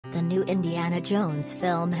new Indiana Jones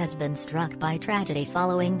film has been struck by tragedy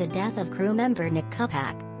following the death of crew member Nick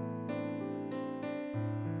Kupak.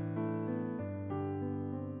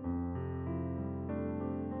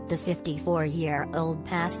 The 54-year-old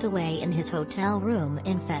passed away in his hotel room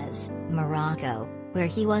in Fez, Morocco, where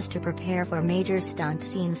he was to prepare for major stunt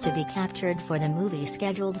scenes to be captured for the movie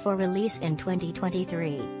scheduled for release in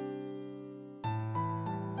 2023.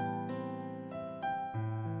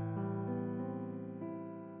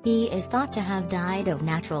 He is thought to have died of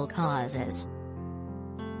natural causes.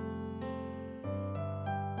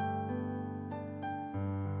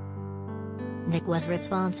 Nick was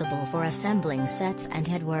responsible for assembling sets and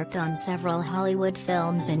had worked on several Hollywood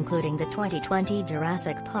films including the 2020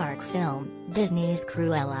 Jurassic Park film, Disney's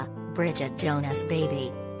Cruella, Bridget Jonas'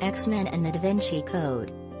 Baby, X-Men and The Da Vinci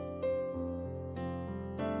Code.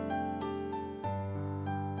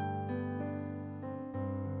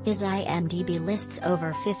 His IMDb lists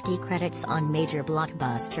over 50 credits on major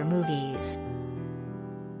blockbuster movies.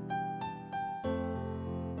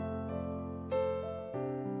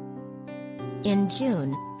 In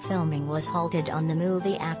June, filming was halted on the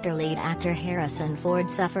movie after lead actor Harrison Ford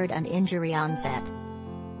suffered an injury on set.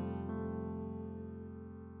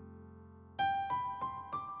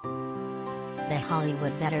 The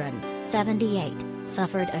Hollywood veteran, 78,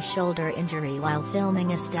 suffered a shoulder injury while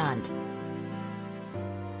filming a stunt.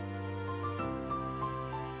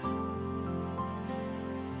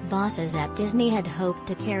 Bosses at Disney had hoped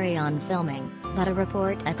to carry on filming, but a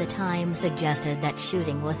report at the time suggested that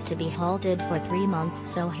shooting was to be halted for 3 months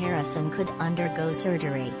so Harrison could undergo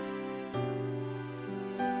surgery.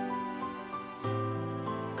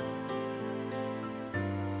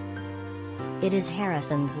 It is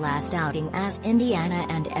Harrison's last outing as Indiana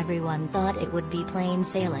and everyone thought it would be plain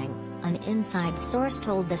sailing, an inside source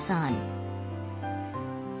told The Sun.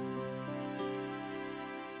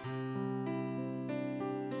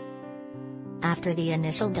 After the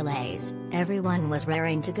initial delays, everyone was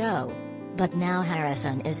raring to go. But now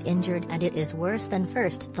Harrison is injured and it is worse than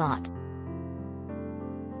first thought.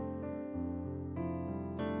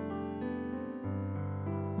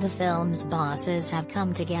 The film's bosses have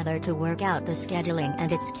come together to work out the scheduling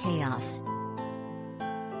and its chaos.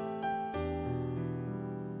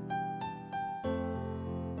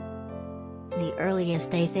 The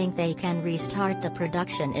earliest they think they can restart the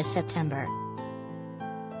production is September.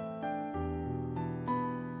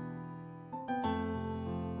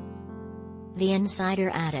 The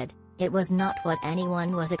insider added, "It was not what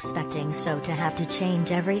anyone was expecting, so to have to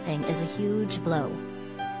change everything is a huge blow."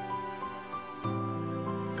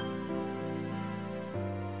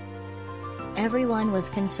 Everyone was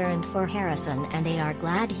concerned for Harrison and they are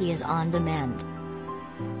glad he is on the mend.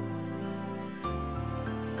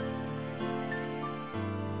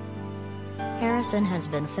 Harrison has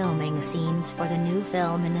been filming scenes for the new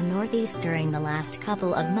film in the Northeast during the last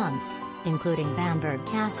couple of months, including Bamberg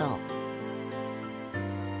Castle.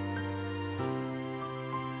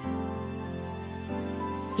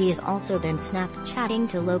 He has also been snapped chatting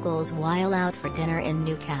to locals while out for dinner in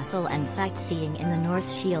Newcastle and sightseeing in the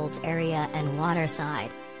North Shields area and Waterside.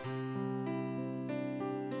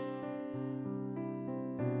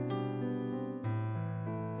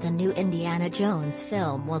 The new Indiana Jones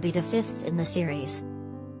film will be the 5th in the series.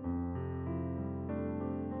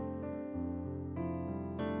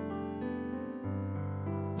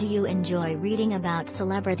 Do you enjoy reading about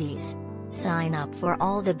celebrities? Sign up for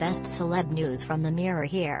all the best celeb news from the Mirror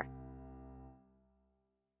here.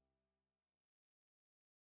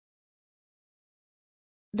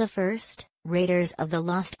 The first, Raiders of the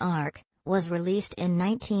Lost Ark, was released in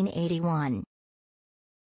 1981.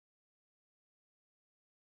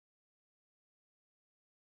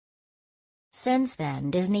 Since then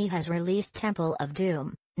Disney has released Temple of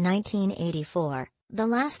Doom, 1984, The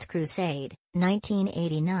Last Crusade,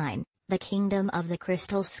 1989, The Kingdom of the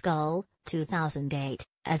Crystal Skull, 2008,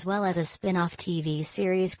 as well as a spin-off TV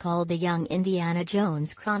series called The Young Indiana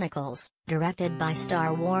Jones Chronicles, directed by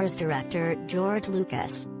Star Wars director George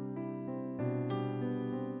Lucas.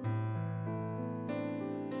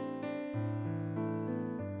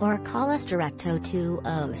 Or call us direct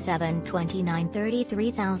 0207 29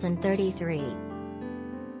 33 033.